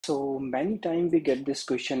So many times we get this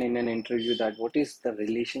question in an interview that what is the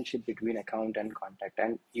relationship between account and contact?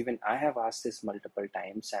 And even I have asked this multiple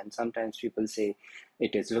times, and sometimes people say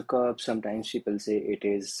it is lookup, sometimes people say it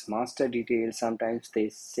is master detail, sometimes they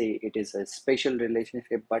say it is a special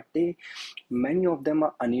relationship, but many of them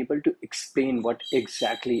are unable to explain what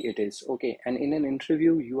exactly it is. Okay, and in an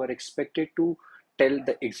interview, you are expected to tell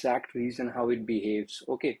the exact reason how it behaves.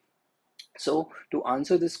 Okay, so to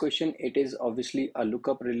answer this question, it is obviously a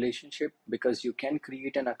lookup relationship because you can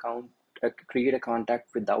create an account, create a contact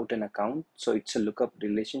without an account. So it's a lookup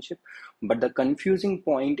relationship. But the confusing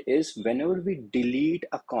point is whenever we delete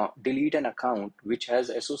an account which has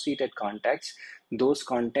associated contacts, those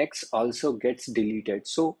contacts also gets deleted.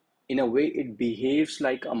 So in a way, it behaves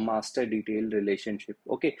like a master detail relationship.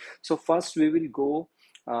 Okay, so first we will go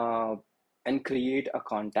and create a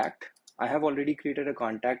contact. I have already created a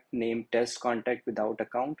contact named test contact without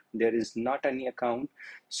account. There is not any account.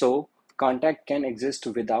 So contact can exist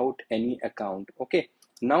without any account. Okay.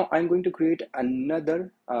 Now I'm going to create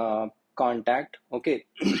another contact. Okay.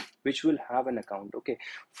 Which will have an account. Okay.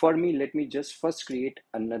 For me, let me just first create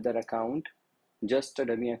another account, just a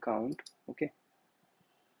dummy account. Okay.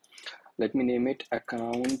 Let me name it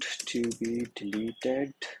account to be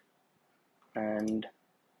deleted, and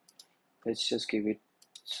let's just give it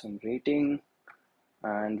some rating.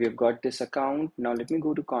 And we've got this account. Now let me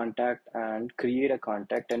go to contact and create a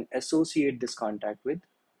contact and associate this contact with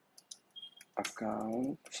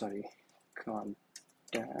contact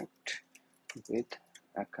with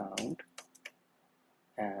account,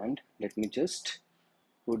 and let me just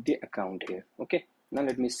put the account here. Okay, now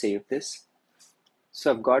let me save this. So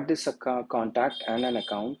I've got this contact and an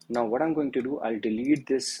account. Now what I'm going to do, I'll delete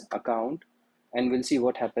this account and we'll see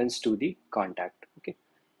what happens to the contact. Okay,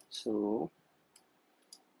 so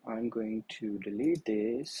I'm going to delete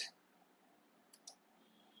this.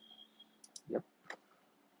 Yep.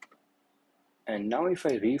 And now if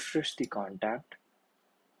I refresh the contact,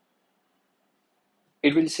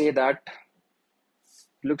 it will say that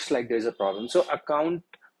looks like there's a problem. So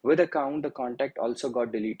with account, the contact also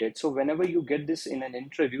got deleted. So whenever you get this in an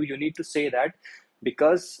interview, you need to say that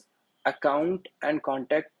because account and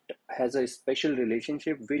contact has a special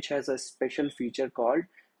relationship, which has a special feature called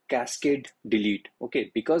cascade delete. Okay,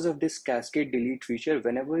 because of this cascade delete feature,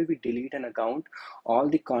 whenever we delete an account, all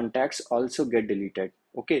the contacts also get deleted.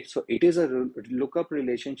 Okay, so it is a lookup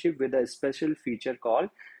relationship with a special feature called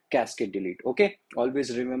cascade delete. Okay,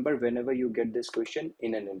 always remember whenever you get this question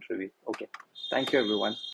in an interview. Okay, thank you everyone.